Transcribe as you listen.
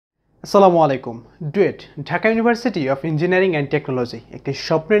আসসালামু আলাইকুম। Duet Dhaka university of engineering and technology একটি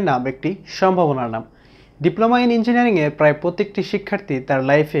স্বপ্নের নাম, একটি সম্ভাবনার নাম। ডিপ্লোমা ইন ইঞ্জিনিয়ারিংয়ে প্রায় প্রত্যেকটি শিক্ষার্থী তার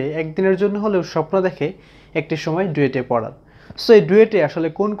লাইফে একদিনের জন্য হলেও স্বপ্ন দেখে একটি সময় ডুয়েটে পড়ার। সো এই ডুয়েটে আসলে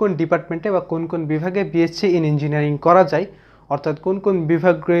কোন কোন ডিপার্টমেন্টে বা কোন কোন বিভাগে বিএসসি ইন ইঞ্জিনিয়ারিং করা যায়, অর্থাৎ কোন কোন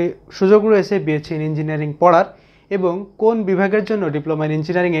বিভাগে সুযোগ রয়েছে বিএসসি ইন ইঞ্জিনিয়ারিং পড়ার, এবং কোন বিভাগের জন্য ডিপ্লোমা ইন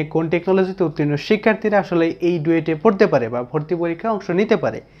ইঞ্জিনিয়ারিংয়ে কোন টেকনোলজিতে উত্তীর্ণ শিক্ষার্থীরা আসলে এই ডুয়েটে পড়তে পারে বা ভর্তি পরীক্ষায় অংশ নিতে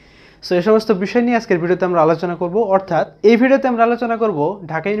পারে। সো এই সমস্ত বিষয় নিয়ে আজকের ভিডিওতে আমরা আলোচনা করব। অর্থাৎ এই ভিডিওতে আমরা আলোচনা করব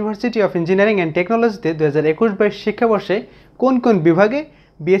Dhaka university of engineering and টেকনোলজিতে 2021-22 শিক্ষাবর্ষে কোন কোন বিভাগে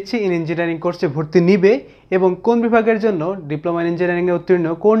বিএসসি ইন ইঞ্জিনিয়ারিং কোর্সে ভর্তি নিবে এবং কোন বিভাগের জন্য ডিপ্লোমা ইন ইঞ্জিনিয়ারিংয়ে উত্তীর্ণ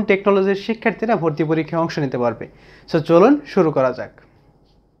কোন টেকনোলজির শিক্ষার্থীরা ভর্তি পরীক্ষায় অংশ নিতে পারবে। সো চলুন শুরু করা যাক।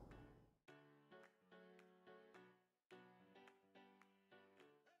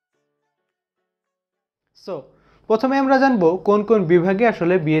 সো প্রথমে আমরা জানবো কোন কোন বিভাগে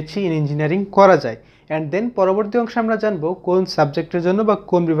আসলে বিএসসি ইন ইঞ্জিনিয়ারিং করা যায়, অ্যান্ড দেন পরবর্তী অংশে আমরা জানবো কোন সাবজেক্টের জন্য বা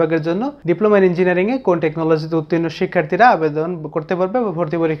কোন বিভাগের জন্য ডিপ্লোমা ইন ইঞ্জিনিয়ারিংয়ে কোন টেকনোলজিতে উত্তীর্ণ শিক্ষার্থীরা আবেদন করতে পারবে বা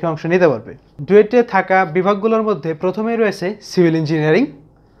ভর্তি পরীক্ষায় অংশ নিতে পারবে। ডুয়েটে থাকা বিভাগগুলোর মধ্যে প্রথমেই রয়েছে civil engineering,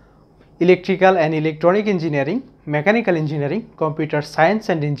 electrical and electronic engineering, mechanical engineering, computer science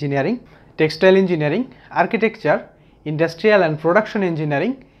and engineering, textile engineering, architecture, industrial and production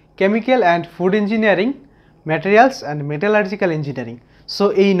engineering, chemical and food engineering, materials and metallurgical engineering. So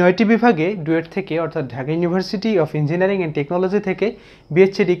এই 9টি বিভাগে ডুয়েট থেকে অর্থাৎ Dhaka university of engineering and technology থেকে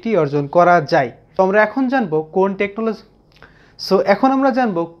BSc degree অর্জন করা যায়। তো আমরা এখন জানবো এখন আমরা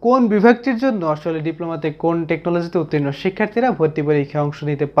জানবো কোন বিভাগটির জন্য আসলে ডিপ্লোমাতে কোন টেকনোলজিতে উত্তীর্ণ শিক্ষার্থীরা ভর্তি পরীক্ষায় অংশ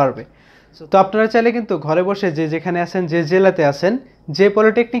নিতে পারবে। তো আপনারা চাইলে কিন্তু ঘরে বসে যেখানে আছেন, যে জেলাতে আছেন, যে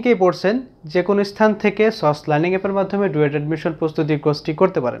পলিটেকনিকেই পড়ছেন, যে কোনো স্থান থেকে সস লার্নিং অ্যাপের মাধ্যমে ডুয়েট অ্যাডমিশন প্রস্তুতি কোর্সটি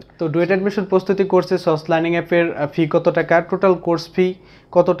করতে পারেন। তো ডুয়েট অ্যাডমিশন প্রস্তুতি কোর্সে সস লার্নিং অ্যাপের ফি কত টাকা, টোটাল কোর্স ফি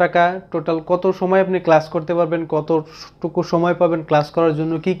কত টাকা, টোটাল কত সময় আপনি ক্লাস করতে পারবেন, কতটুকু সময় পাবেন ক্লাস করার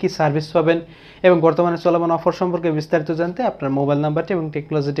জন্য, কি কি সার্ভিস পাবেন, এবং বর্তমানে চলমান অফার সম্পর্কে বিস্তারিত জানতে আপনার মোবাইল নাম্বারটি এবং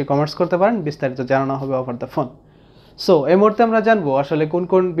টেকনোলজিটি কমেন্টস করতে পারেন। বিস্তারিত জানানো হবে ওভার দ্য ফোন। সো এই মুহূর্তে আমরা জানবো আসলে কোন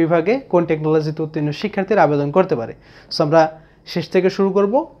কোন বিভাগে কোন টেকনোলজিতে উত্তীর্ণ শিক্ষার্থীরা আবেদন করতে পারে। সো আমরা শেষ থেকে শুরু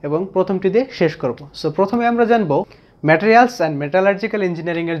করব এবং প্রথমটি দিয়ে শেষ করব। সো প্রথমে আমরা জানবো ম্যাটেরিয়ালস অ্যান্ড মেটালার্জিক্যাল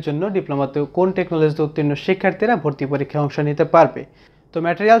ইঞ্জিনিয়ারিংয়ের জন্য ডিপ্লোমাতে কোন টেকনোলজিতে উত্তীর্ণ শিক্ষার্থীরা ভর্তি পরীক্ষায় অংশ নিতে পারবে। তো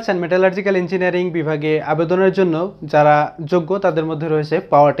ম্যাটেরিয়ালস অ্যান্ড মেটালার্জিক্যাল ইঞ্জিনিয়ারিং বিভাগে আবেদনের জন্য যারা যোগ্য তাদের মধ্যে রয়েছে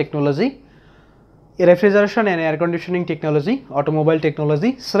পাওয়ার technology, refrigeration and air conditioning technology, automobile technology,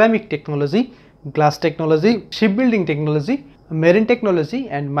 ceramic technology, glass technology, ship building technology, marine technology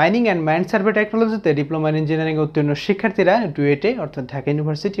and mining and mine survey টেকনোলজিতে ডিপ্লোমা ইন ইঞ্জিনিয়ারিংয়ে উত্তীর্ণ শিক্ষার্থীরা ডুয়েটে অর্থাৎ Dhaka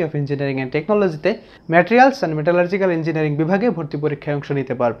university of engineering and টেকনোলজিতে ম্যাটেরিয়ালস অ্যান্ড মেটালার্জিক্যাল ইঞ্জিনিয়ারিং বিভাগে ভর্তি পরীক্ষায় অংশ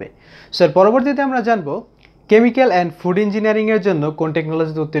নিতে পারবে। সো পরবর্তীতে আমরা জানবো কেমিক্যাল অ্যান্ড ফুড ইঞ্জিনিয়ারিংয়ের জন্য কোন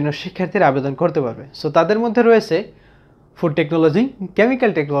টেকনোলজিতে উত্তীর্ণ শিক্ষার্থীরা আবেদন করতে পারবে। সো তাদের মধ্যে রয়েছে food technology,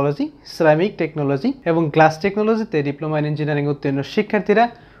 chemical technology, ceramic technology এবং গ্লাস টেকনোলজিতে ডিপ্লোমা ইন ইঞ্জিনিয়ারিং উত্তীর্ণ শিক্ষার্থীরা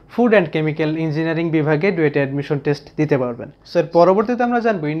ফুড অ্যান্ড কেমিক্যাল ইঞ্জিনিয়ারিং বিভাগে ডুয়েটে অ্যাডমিশন টেস্ট দিতে পারবেন। সো এর পরবর্তীতে আমরা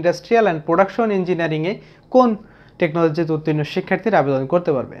জানবো ইন্ডাস্ট্রিয়াল অ্যান্ড প্রোডাকশন ইঞ্জিনিয়ারিংয়ে কোন টেকনোলজিতে উত্তীর্ণ শিক্ষার্থীরা আবেদন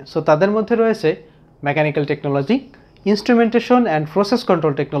করতে পারবে। সো তাদের মধ্যে রয়েছে mechanical technology, instrumentation and process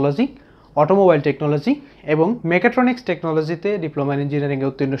control technology, automobile technology এবং মেকাট্রনিক্স টেকনোলজিতে ডিপ্লোমা ইন ইঞ্জিনিয়ারিংয়ে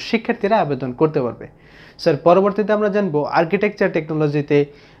উত্তীর্ণ শিক্ষার্থীরা আবেদন করতে পারবে। স্যার পরবর্তীতে আমরা জানবো আর্কিটেকচার টেকনোলজিতে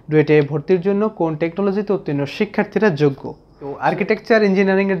ডুয়েটে ভর্তির জন্য কোন টেকনোলজিতে উত্তীর্ণ শিক্ষার্থীরা যোগ্য। তো আর্কিটেকচার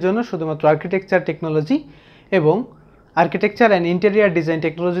ইঞ্জিনিয়ারিংয়ের জন্য শুধুমাত্র আর্কিটেকচার টেকনোলজি এবং আর্কিটেকচার অ্যান্ড ইন্টেরিয়ার ডিজাইন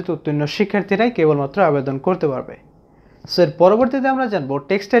টেকনোলজিতে উত্তীর্ণ শিক্ষার্থীরাই কেবলমাত্র আবেদন করতে পারবে। সো এর পরবর্তীতে আমরা জানবো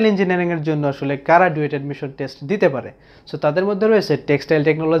টেক্সটাইল ইঞ্জিনিয়ারিংয়ের জন্য আসলে কারা ডুয়েট অ্যাডমিশন টেস্ট দিতে পারে। সো তাদের মধ্যে রয়েছে textile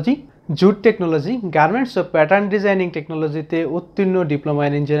technology, jute technology, garments ও প্যাটার্ন ডিজাইনিং টেকনোলজিতে উত্তীর্ণ ডিপ্লোমা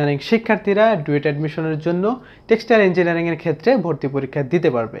ইন ইঞ্জিনিয়ারিং শিক্ষার্থীরা ডুয়েট অ্যাডমিশনের জন্য টেক্সটাইল ইঞ্জিনিয়ারিংয়ের ক্ষেত্রে ভর্তি পরীক্ষা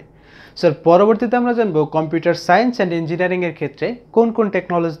দিতে পারবে। সো পরবর্তীতে আমরা জানবো কম্পিউটার সায়েন্স অ্যান্ড ইঞ্জিনিয়ারিংয়ের ক্ষেত্রে কোন কোন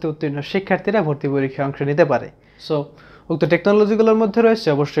টেকনোলজিতে উত্তীর্ণ শিক্ষার্থীরা ভর্তি পরীক্ষায় অংশ নিতে পারে। সো উক্ত টেকনোলজিগুলোর মধ্যে রয়েছে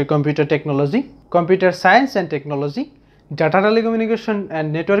অবশ্যই computer technology, computer science and technology, data telecommunication and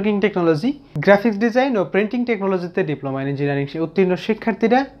networking technology, graphics design O printing টেকনোলজিতে ডিপ্লোমা ইন ইঞ্জিনিয়ারিং উত্তীর্ণ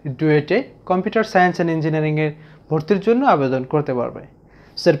শিক্ষার্থীরা ডুয়েটে কম্পিউটার সায়েন্স অ্যান্ড ইঞ্জিনিয়ারিংয়ের ভর্তির জন্য আবেদন করতে পারবে।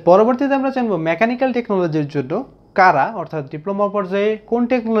 স্যার পরবর্তীতে আমরা জানবো মেকানিক্যাল টেকনোলজির জন্য কারা অর্থাৎ ডিপ্লোমা পর্যায়ে কোন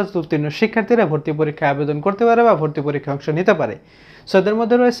টেকনোলজিতে উত্তীর্ণ শিক্ষার্থীরা ভর্তি পরীক্ষায় আবেদন করতে পারে বা ভর্তি পরীক্ষায় অংশ নিতে পারে। সো এদের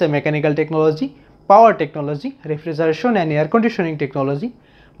মধ্যে রয়েছে mechanical technology, power technology, refrigeration and air conditioning technology,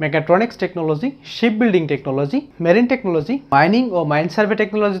 mechatronics technology, ship building technology, marine technology, mining O mine survey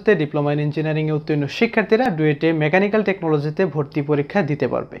টেকনোলজিতে ডিপ্লোমা ইন ইঞ্জিনিয়ারিংয়ে উত্তীর্ণ শিক্ষার্থীরা ডুয়েটে মেকানিক্যাল টেকনোলজিতে ভর্তি পরীক্ষা দিতে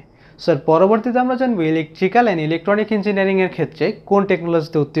পারবে। স্যার পরবর্তীতে আমরা জানবো ইলেকট্রিক্যাল অ্যান্ড ইলেকট্রনিক ইঞ্জিনিয়ারিং এর ক্ষেত্রে কোন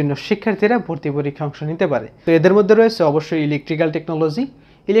টেকনোলজিতে উত্তীর্ণ শিক্ষার্থীরা ভর্তি পরীক্ষা অংশ নিতে পারে। তো এদের মধ্যে রয়েছে অবশ্যই electrical technology,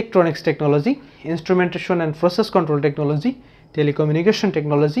 electronics technology, instrumentation and process control technology, telecommunication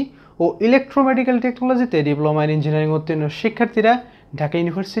technology O electromedical টেকনোলজিতে ডিপ্লোমা ইন ইঞ্জিনিয়ারিং উত্তীর্ণ শিক্ষার্থীরা Dhaka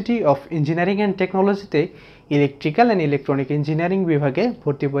university of engineering and টেকনোলজিতে ইলেকট্রিক্যাল অ্যান্ড ইলেকট্রনিক ইঞ্জিনিয়ারিং বিভাগে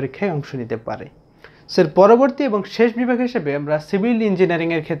ভর্তি পরীক্ষায় অংশ নিতে পারে। স্যার পরবর্তী এবং শেষ বিভাগ হিসেবে আমরা সিভিল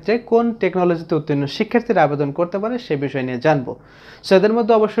ইঞ্জিনিয়ারিংয়ের ক্ষেত্রে কোন টেকনোলজিতে উত্তীর্ণ শিক্ষার্থীরা আবেদন করতে পারে সে বিষয় নিয়ে জানবো। সো এদের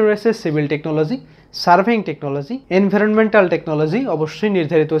মধ্যে অবশ্যই রয়েছে civil technology, surveying technology, environmental technology, অবশ্যই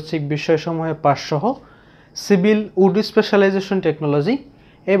নির্ধারিত ঐচ্ছিক বিষয়সমূহে পাস সহ, সিভিল উড স্পেশালাইজেশন টেকনোলজি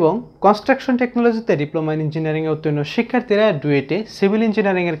এবং কনস্ট্রাকশন টেকনোলজিতে ডিপ্লোমা ইন ইঞ্জিনিয়ারিংয়ে উত্তীর্ণ শিক্ষার্থীরা ডুয়েটে সিভিল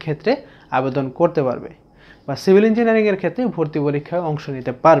ইঞ্জিনিয়ারিংয়ের ক্ষেত্রে আবেদন করতে পারবে বা সিভিল ইঞ্জিনিয়ারিংয়ের ক্ষেত্রে ভর্তি পরীক্ষায় অংশ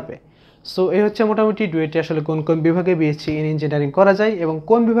নিতে পারবে। সো এই হচ্ছে মোটামুটি ডুয়েটে আসলে কোন কোন বিভাগে বিএসসি ইন ইঞ্জিনিয়ারিং করা যায় এবং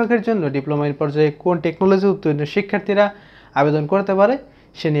কোন বিভাগের জন্য ডিপ্লোমা ইন পর্যায়ে কোন টেকনোলজি উত্তীর্ণ শিক্ষার্থীরা আবেদন করতে পারে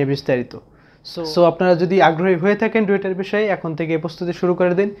সে নিয়ে বিস্তারিত। সো আপনারা যদি আগ্রহী হয়ে থাকেন ডুয়েটের বিষয়ে এখন থেকে প্রস্তুতি শুরু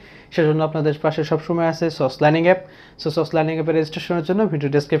করে দিন। সেজন্য আপনাদের পাশে সবসময় আছে sauce learning app. So sauce learning অ্যাপের রেজিস্ট্রেশনের জন্য ভিডিও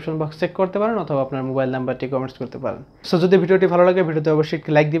ডেসক্রিপশন বক্স চেক করতে পারেন অথবা আপনার মোবাইল নাম্বারটি কমেন্টস করতে পারেন। সো যদি ভিডিওটি ভালো লাগে ভিডিওতে অবশ্যই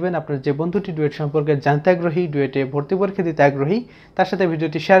একটি লাইক দিবেন। আপনার যে বন্ধুটি ডুয়েট সম্পর্কে জানতে আগ্রহী, ডুয়েটে ভর্তি পরীক্ষা দিতে আগ্রহী, তার সাথে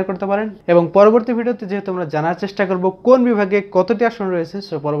ভিডিওটি শেয়ার করতে পারেন। এবং পরবর্তী ভিডিওতে যেহেতু আমরা জানার চেষ্টা করব কোন বিভাগে কতটি আসন রয়েছে,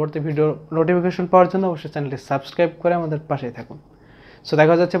 সো পরবর্তী ভিডিও নোটিফিকেশন পাওয়ার জন্য অবশ্যই চ্যানেলটি সাবস্ক্রাইব করে আমাদের পাশেই থাকুন। সো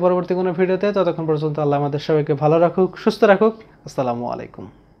দেখা যাচ্ছে পরবর্তী কোনো ভিডিওতে। ততক্ষণ পর্যন্ত আল্লাহ আমাদের সবাইকে ভালো রাখুক, সুস্থ রাখুক। আসসালামু আলাইকুম।